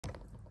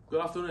Good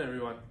afternoon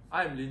everyone,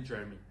 I am Lin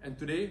Jeremy, and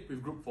today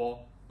with Group 4,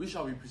 we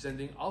shall be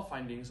presenting our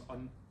findings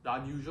on the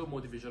unusual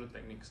motivational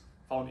techniques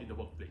found in the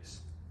workplace.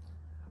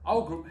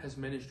 Our group has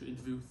managed to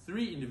interview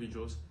 3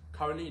 individuals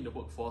currently in the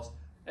workforce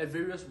at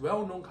various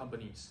well-known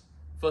companies.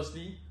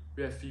 Firstly,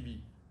 we have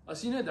Phoebe, a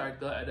senior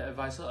director at the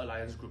Advisor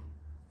Alliance Group,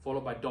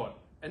 followed by Don,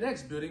 an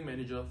ex-building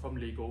manager from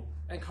Lego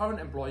and current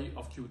employee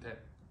of Q10.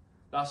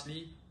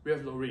 Lastly, we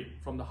have Lorraine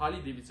from the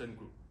Harley-Davidson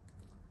Group.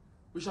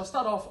 We shall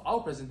start off our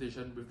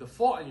presentation with the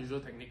 4 unusual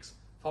techniques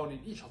found in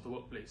each of the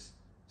workplace,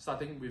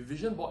 starting with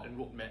vision board and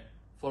roadmap,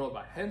 followed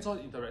by hands-on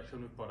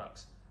interaction with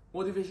products,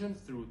 motivation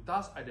through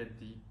task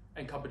identity,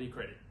 and company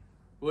credit.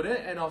 We'll then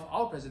end off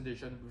our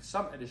presentation with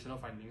some additional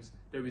findings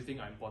that we think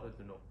are important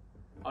to know.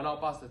 I'll now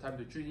pass the time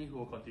to Junyi, who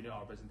will continue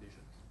our presentation.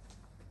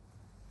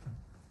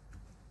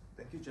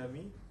 Thank you,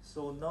 Jeremy.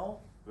 So now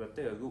we'll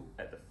take a look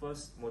at the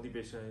first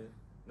motivational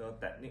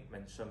technique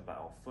mentioned by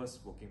our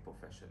first working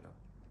professional.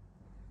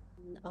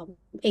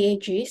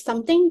 AAG,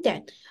 something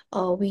that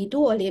we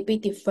do a little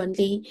bit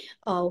differently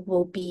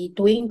will be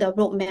doing the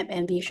roadmap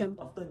and vision.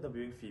 After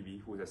interviewing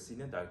Phoebe, who is a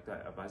senior director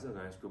at Advisor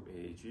Alliance Group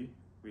AAG,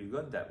 we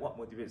learned that what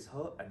motivates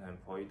her and her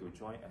employee to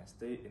join and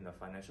stay in the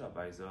financial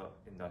advisor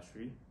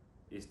industry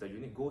is the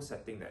unique goal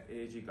setting that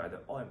AAG guided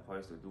all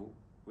employees to do,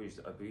 which is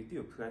the ability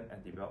to plan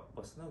and develop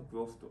personal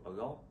growth to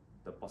allow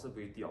the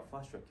possibility of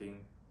fast-tracking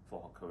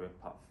for her career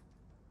path.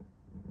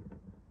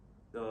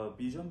 The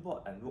vision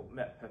board and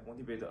roadmap have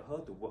motivated her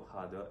to work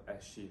harder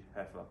as she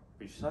has a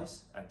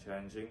precise and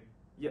challenging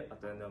yet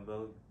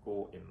attainable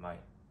goal in mind.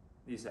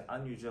 This is an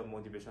unusual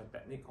motivation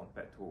technique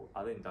compared to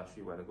other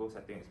industries where the goal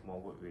setting is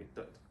more work-related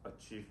to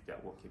achieve their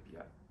work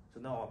KPI. So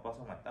now I'll pass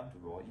on my time to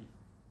Roy.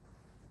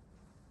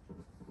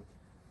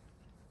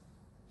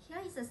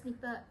 Here is a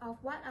snippet of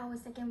what our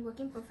second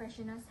working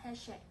professionals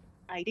has shared.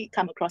 I did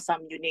come across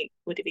some unique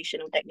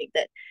motivational technique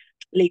that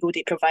Lego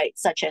did provide,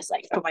 such as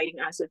providing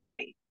us with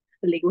a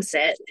Lego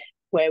set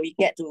where we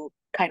get to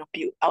kind of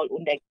build our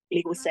own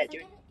Lego set.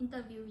 Second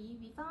interviewee,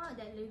 we found out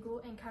that Lego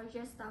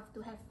encourages staff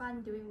to have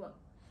fun during work.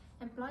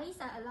 Employees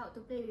are allowed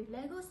to play with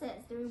Lego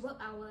sets during work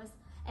hours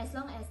as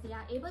long as they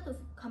are able to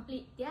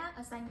complete their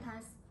assigned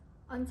tasks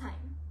on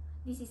time.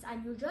 This is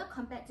unusual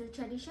compared to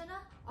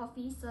traditional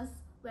offices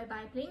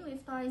whereby playing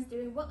with toys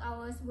during work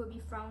hours will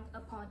be frowned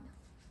upon.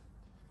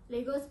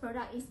 Lego's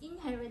product is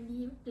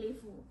inherently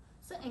playful,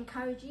 so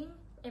encouraging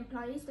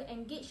employees to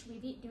engage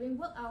with it during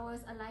work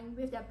hours align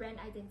with their brand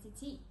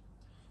identity.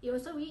 It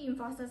also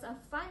reinforces a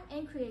fun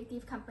and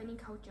creative company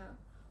culture,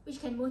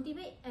 which can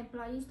motivate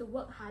employees to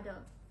work harder.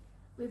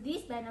 With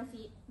this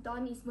benefit,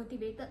 Dawn is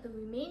motivated to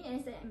remain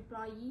as an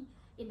employee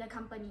in the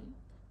company.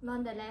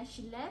 Nonetheless,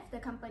 she left the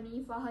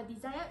company for her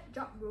desired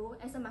job role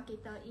as a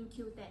marketer in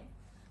Q10.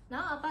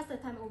 Now I'll pass the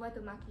time over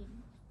to Martin.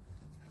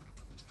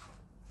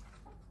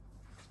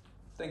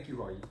 Thank you,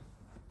 Roy.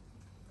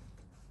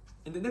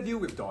 In the interview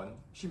with Dawn,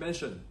 she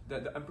mentioned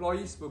that the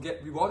employees will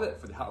get rewarded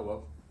for their hard work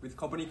with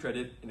company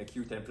credit in the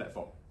Q10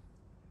 platform.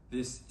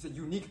 This is a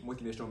unique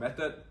motivational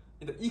method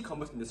in the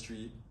e-commerce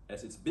industry,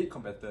 as its big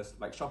competitors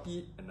like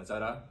Shopee and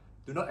Lazada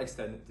do not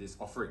extend this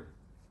offering.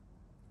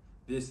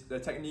 This is a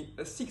technique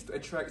that seeks to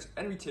attract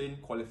and retain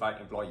qualified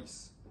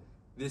employees.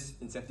 This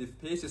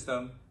incentive pay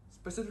system,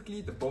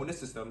 specifically the bonus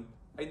system,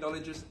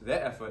 acknowledges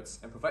their efforts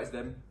and provides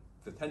them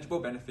with a tangible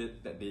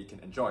benefit that they can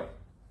enjoy.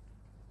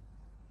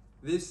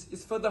 This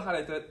is further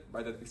highlighted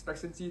by the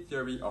expectancy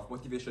theory of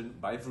motivation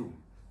by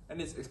Vroom and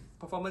its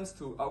performance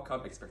to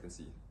outcome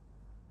expectancy.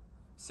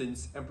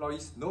 Since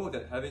employees know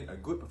that having a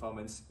good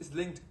performance is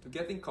linked to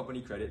getting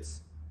company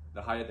credits,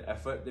 the higher the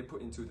effort they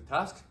put into the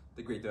task,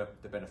 the greater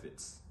the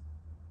benefits.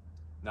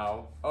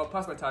 Now, I'll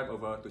pass my time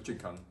over to Chun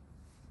Kang.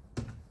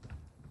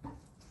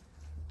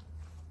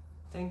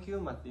 Thank you,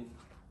 Martin.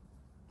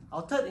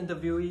 Our third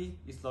interviewee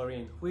is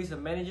Lorraine, who is a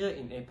manager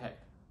in APAC,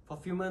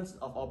 Fulfillment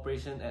of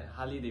Operation at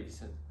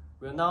Harley-Davidson.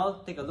 We'll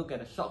now take a look at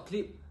a short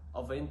clip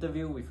of an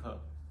interview with her.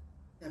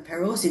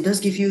 Apparels, it does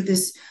give you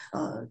this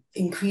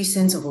increased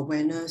sense of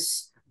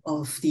awareness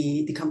of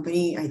the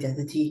company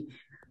identity.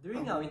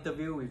 During our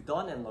interview with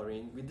Dawn and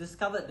Lorraine, we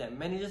discovered that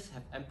managers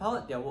have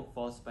empowered their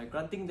workforce by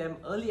granting them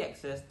early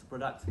access to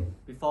products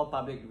before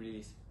public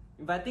release,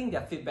 inviting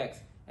their feedbacks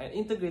and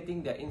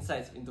integrating their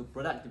insights into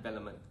product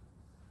development.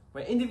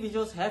 When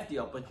individuals have the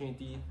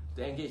opportunity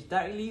to engage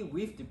directly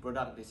with the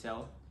product they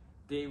sell,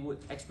 they would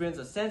experience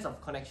a sense of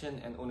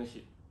connection and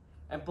ownership.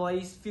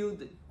 Employees feel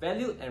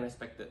valued and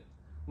respected,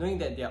 knowing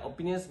that their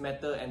opinions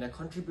matter and their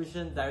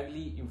contribution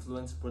directly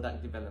influence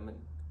product development.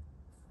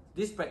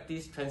 This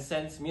practice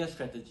transcends mere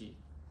strategy.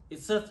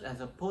 It serves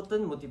as a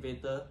potent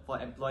motivator for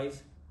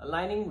employees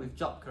aligning with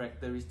job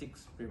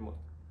characteristics framework.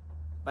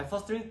 By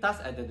fostering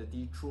task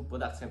identity through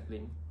product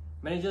sampling,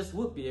 managers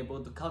would be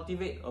able to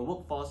cultivate a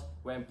workforce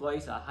where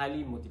employees are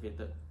highly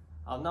motivated.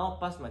 I'll now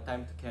pass my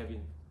time to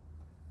Kevin.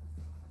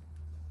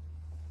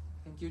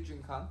 Thank you,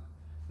 Jun Kang.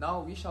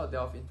 Now we shall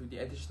delve into the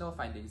additional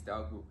findings that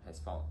our group has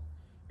found.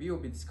 We will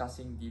be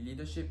discussing the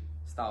leadership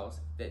styles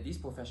that these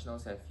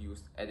professionals have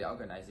used at their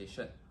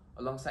organization,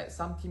 alongside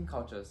some team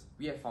cultures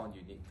we have found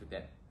unique to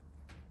them.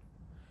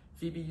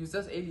 Phoebe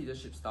uses a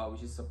leadership style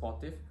which is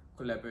supportive,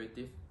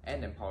 collaborative,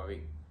 and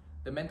empowering.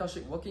 The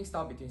mentorship working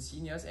style between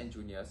seniors and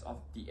juniors of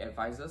the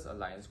Advisors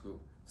Alliance Group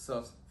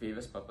serves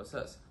various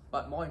purposes,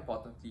 but more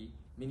importantly,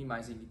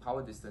 minimizing the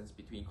power distance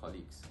between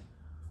colleagues.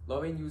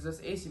 Lorraine uses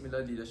a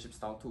similar leadership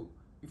style too,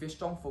 with a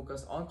strong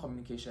focus on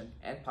communication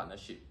and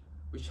partnership,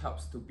 which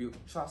helps to build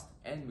trust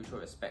and mutual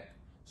respect,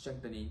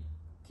 strengthening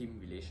team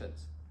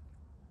relations.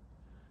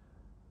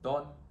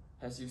 Dawn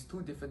has used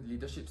two different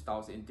leadership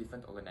styles in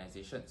different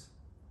organizations.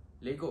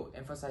 LEGO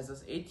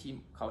emphasizes a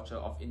team culture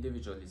of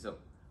individualism,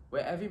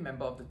 where every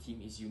member of the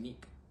team is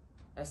unique.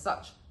 As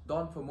such,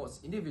 Dawn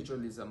promotes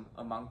individualism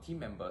among team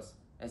members,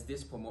 as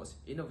this promotes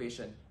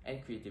innovation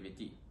and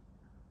creativity.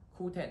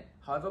 Cool10,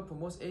 however,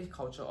 promotes a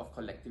culture of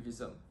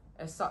collectivism.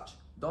 As such,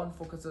 Dawn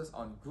focuses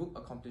on group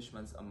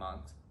accomplishments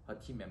amongst her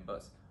team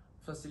members,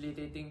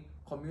 facilitating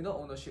communal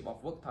ownership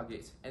of work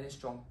targets and a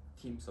strong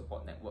team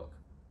support network.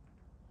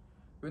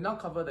 We'll now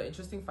cover the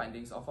interesting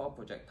findings of our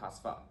project thus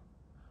far.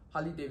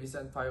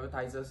 Harley-Davidson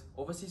prioritizes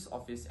overseas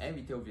office and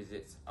retail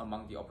visits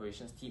among the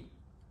operations team.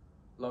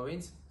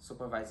 Lorraine's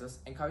supervisors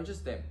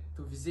encourages them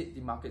to visit the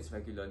markets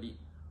regularly,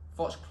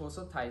 forge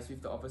closer ties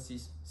with the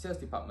overseas sales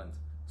department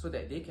so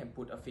that they can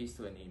put a face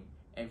to a name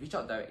and reach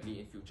out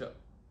directly in future.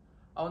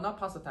 I will now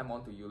pass the time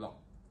on to Yulong.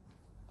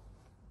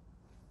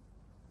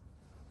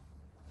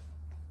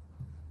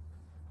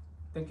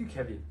 Thank you,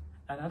 Kevin.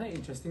 Another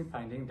interesting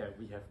finding that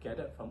we have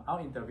gathered from our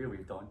interview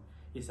with Dawn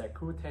is that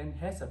Cool10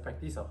 has a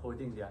practice of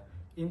holding their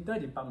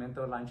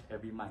interdepartmental lunch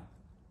every month.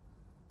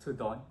 To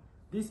Dawn,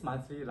 this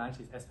monthly lunch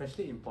is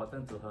especially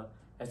important to her,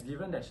 as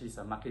given that she is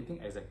a marketing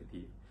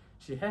executive,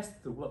 she has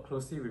to work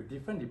closely with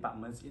different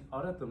departments in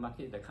order to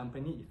market the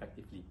company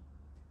effectively.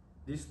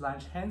 This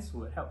lunch hence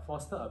would help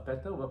foster a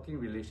better working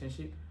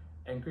relationship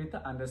and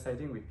greater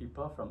understanding with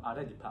people from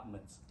other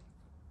departments.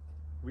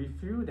 We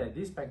feel that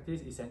this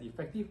practice is an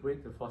effective way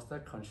to foster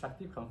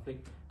constructive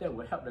conflict that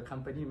will help the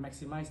company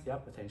maximize their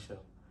potential.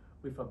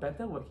 With a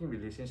better working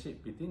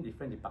relationship between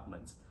different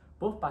departments,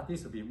 both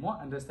parties will be more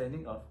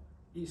understanding of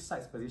each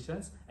side's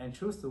positions and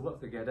choose to work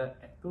together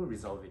to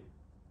resolve it.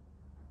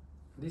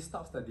 This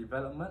stops the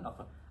development of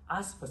a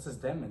us versus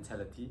them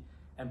mentality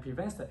and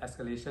prevents the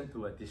escalation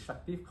to a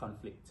destructive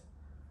conflict.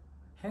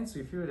 Hence,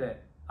 we feel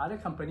that other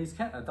companies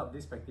can adopt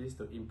this practice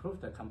to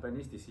improve the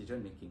company's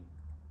decision making.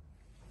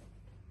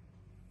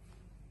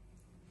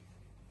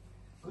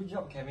 Good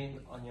job, Kevin,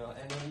 on your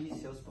annually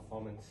sales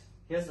performance.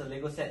 Here's a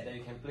Lego set that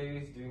you can play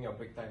with during your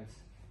break times.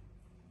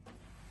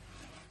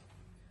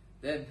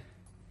 Then,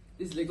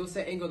 this Lego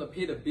set ain't gonna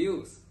pay the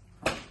bills.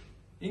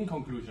 In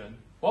conclusion,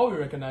 while we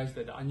recognize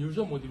that the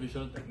unusual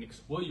motivational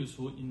techniques were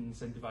useful in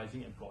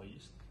incentivizing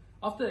employees,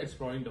 after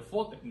exploring the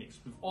 4 techniques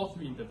with all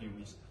 3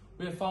 interviewees,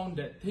 we have found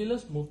that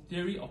Taylor's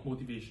theory of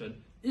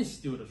motivation is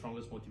still the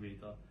strongest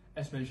motivator,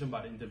 as mentioned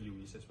by the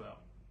interviewees as well.